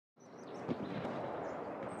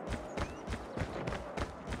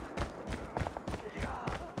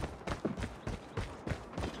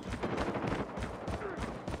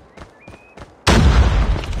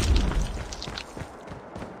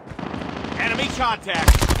contact!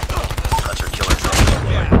 Hunter killer drone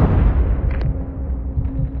Yeah. deployed.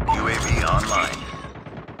 UAV online.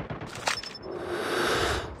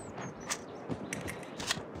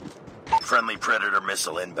 Friendly Predator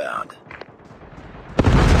missile inbound.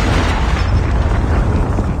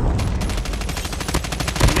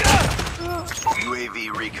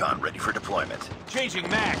 UAV recon ready for deployment. Changing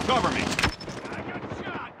mag, cover me.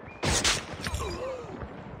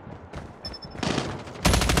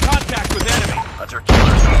 Contact with enemy. Hunter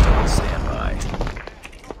killer drone on standby.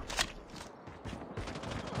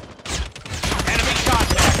 Enemy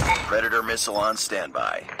contact. Predator missile on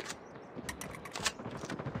standby.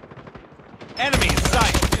 Enemy in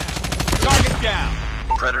sight. Target down.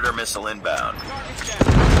 Predator missile inbound. Target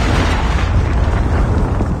down.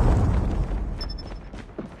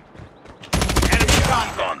 Enemy Keep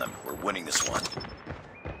contact. on them. We're winning this one.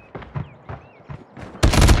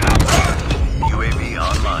 UAV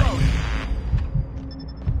online.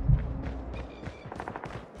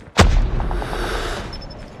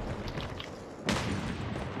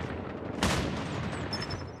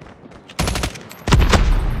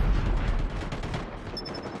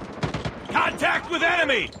 Contact with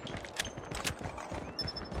enemy.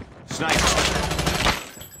 Sniper.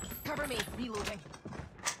 Cover me. Reloading.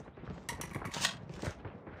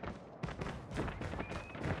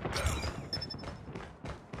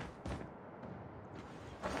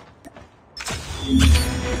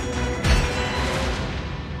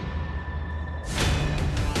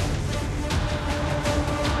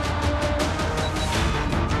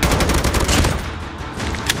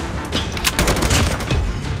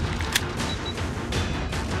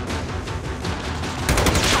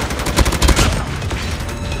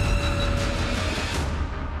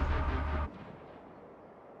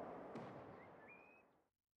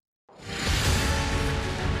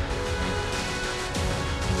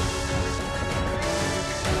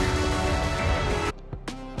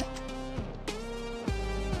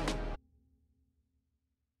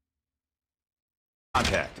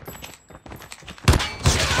 Contact.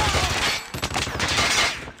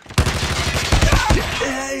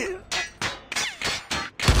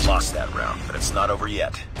 Lost that round, but it's not over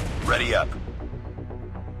yet. Ready up.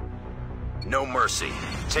 No mercy.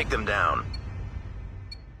 Take them down.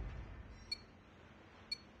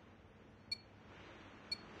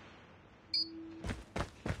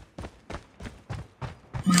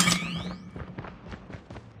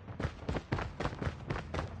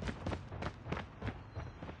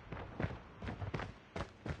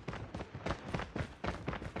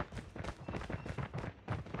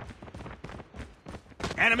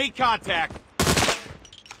 Enemy contact.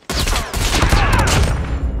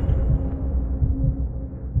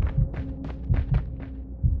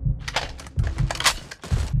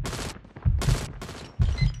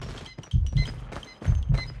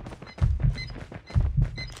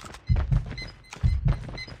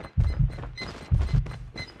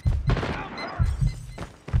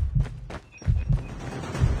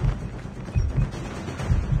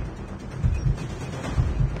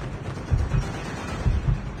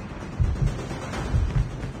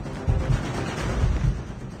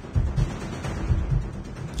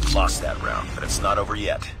 Lost that round, but it's not over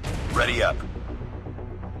yet. Ready up.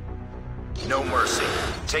 No mercy.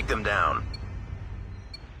 Take them down.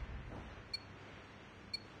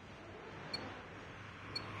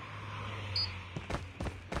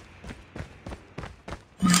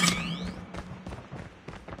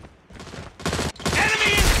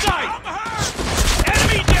 Enemy in sight.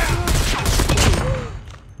 Enemy down.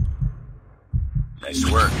 Nice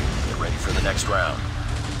work. Get ready for the next round.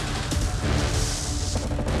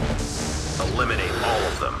 Eliminate all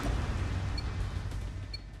of them.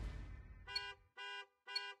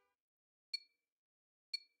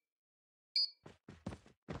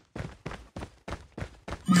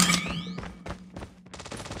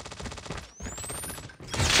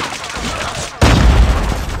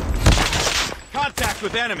 Contact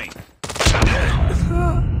with enemy.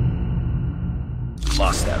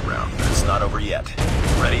 Lost that round, but it's not over yet.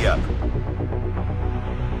 Ready up.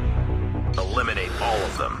 Eliminate all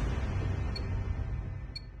of them.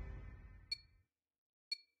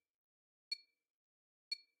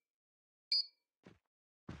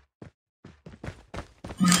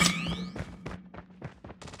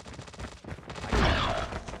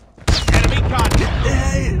 Enemy contact.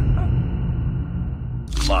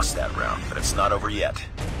 Lost that round, but it's not over yet.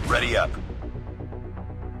 Ready up.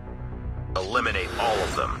 Eliminate all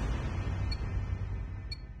of them.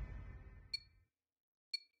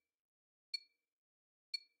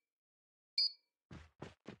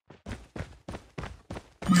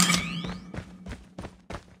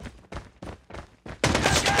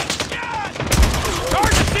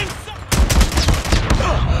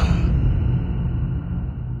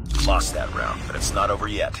 It's not over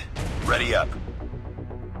yet. Ready up.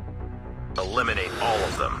 Eliminate all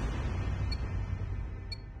of them.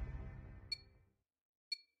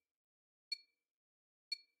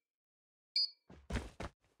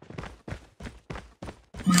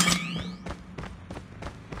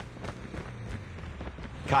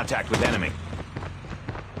 Contact with enemy.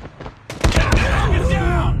 Get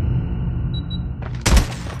down!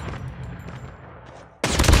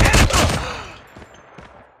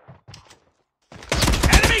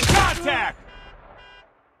 Enemy contact!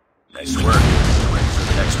 Nice work. Ready for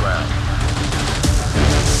the next round.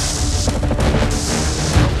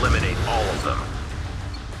 Eliminate all of them.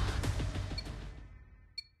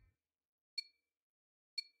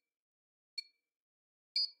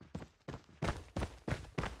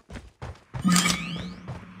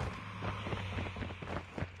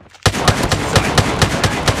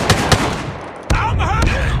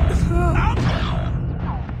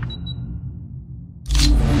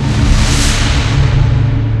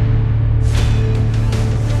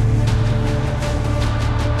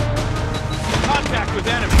 Contact with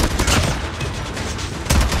enemy.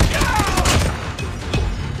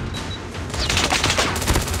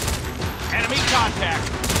 Enemy contact.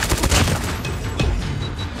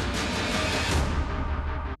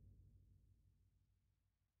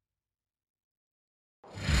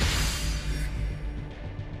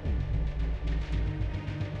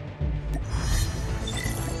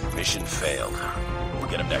 Mission failed. We'll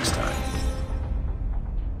get him next time.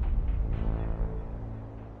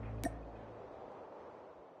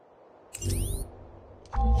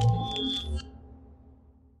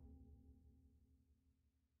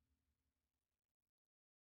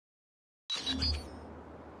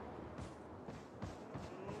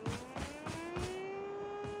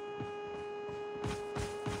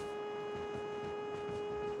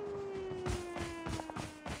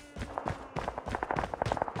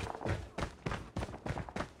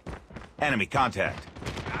 Enemy contact.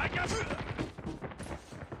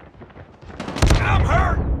 I'm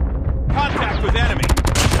hurt! Contact with enemy.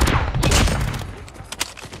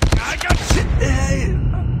 I got shit.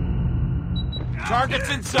 Targets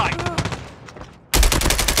in sight.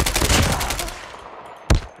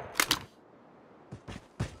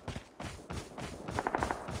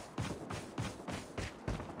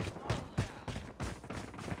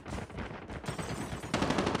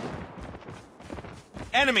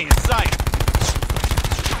 Enemy in sight.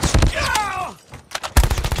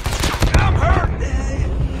 I'm hurt.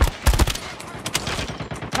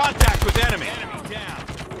 Contact with enemy. Enemy down.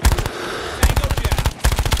 Tango down.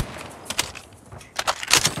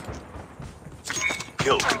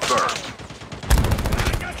 Kill confirmed.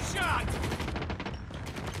 I got shot.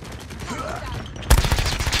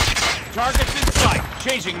 Targets in sight.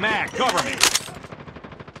 Changing mag. Cover me.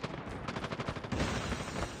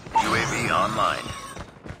 UAV online.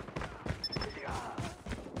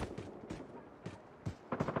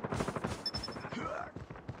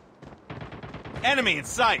 Enemy in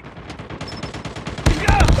sight.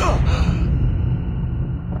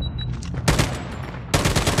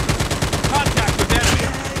 Contact with enemy.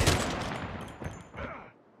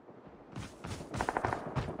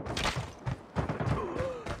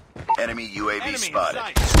 Enemy UAV Enemy spotted. in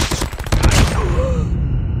sight.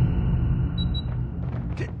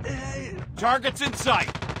 Targets in sight.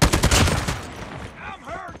 I'm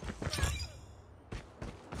hurt.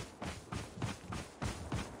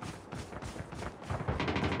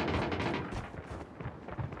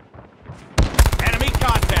 Enemy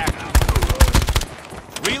contact.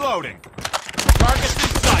 Reloading. Targets in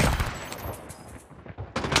sight.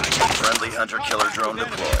 Friendly hunter-killer drone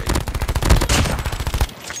deployed.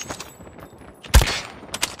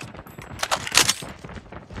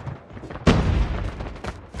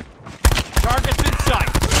 Targets in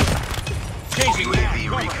sight. Changing UAV mag.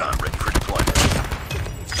 Cover. recon ready for deployment.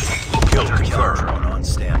 Kill killer drone on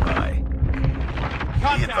standby. Be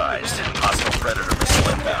Contact advised, with enemy. hostile predator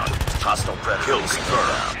missile inbound. Hostile predator missile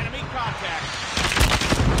inbound. Enemy contact.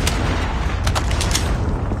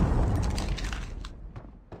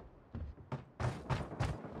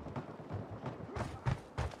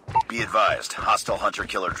 Be advised, hostile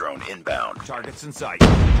hunter-killer drone inbound. Targets in sight.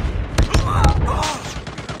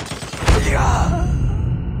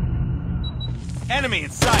 Enemy in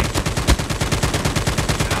sight.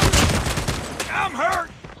 I'm hurt.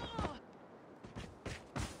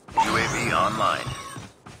 UAV online.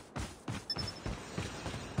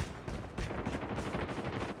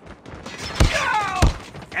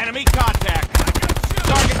 Enemy contact.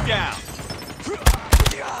 Target down.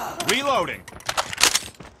 Reloading.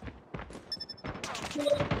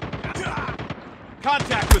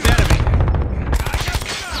 Contact with enemy.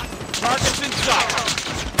 Targets in sight.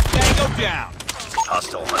 Tango down.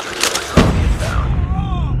 Hostile hunter-killer drone inbound.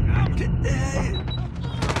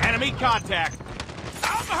 Enemy contact.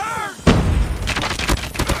 I'm hurt.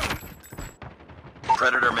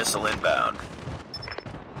 Predator missile inbound.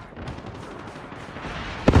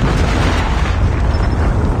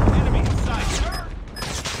 Enemy in sight.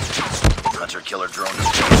 Hunter-killer drone is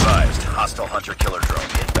advised. Hostile hunter-killer drone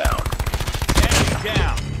inbound. Enemy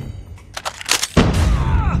down.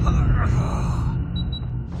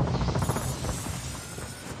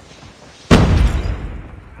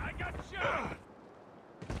 I got shot.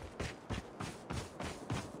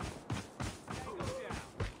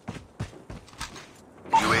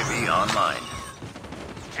 UAV online.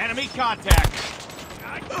 Enemy contact.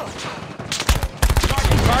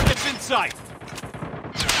 Targets in sight.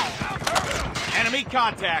 Enemy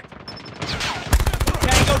contact.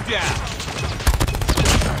 Tango down.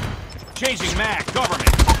 Changing mag. Cover me.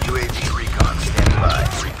 UAV recon standing by.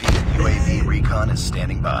 Repeated, UAV recon is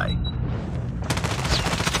standing by.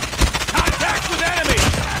 Contact with enemy.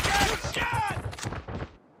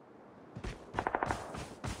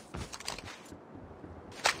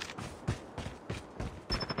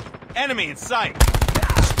 Enemy in sight.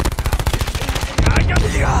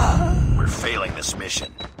 We're failing this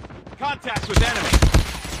mission. Contact with enemy.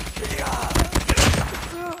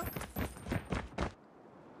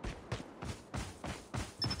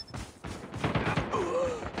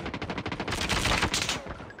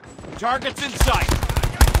 Targets in sight.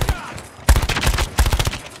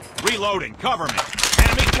 Reloading. Cover me.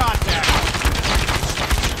 Enemy contact.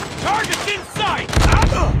 Targets in sight.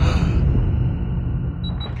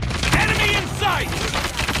 Enemy in sight.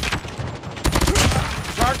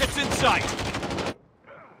 Targets in sight.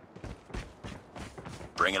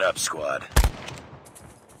 Bring it up, squad.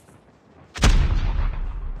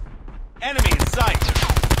 Enemy in sight.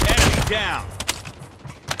 Enemy down.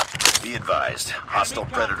 Be advised. Hostile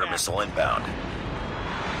Predator missile inbound.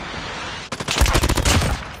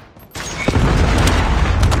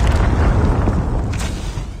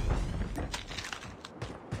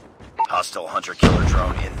 Hostile hunter-killer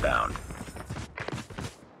drone inbound.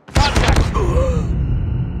 Contact.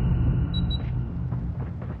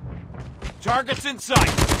 Targets in sight.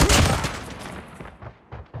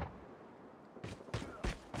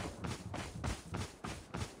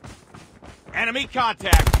 Enemy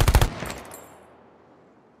contact.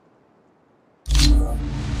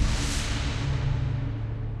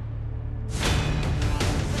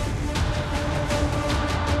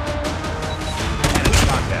 Enemy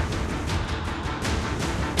contact.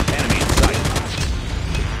 Enemy in sight.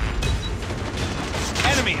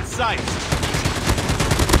 Enemy in sight.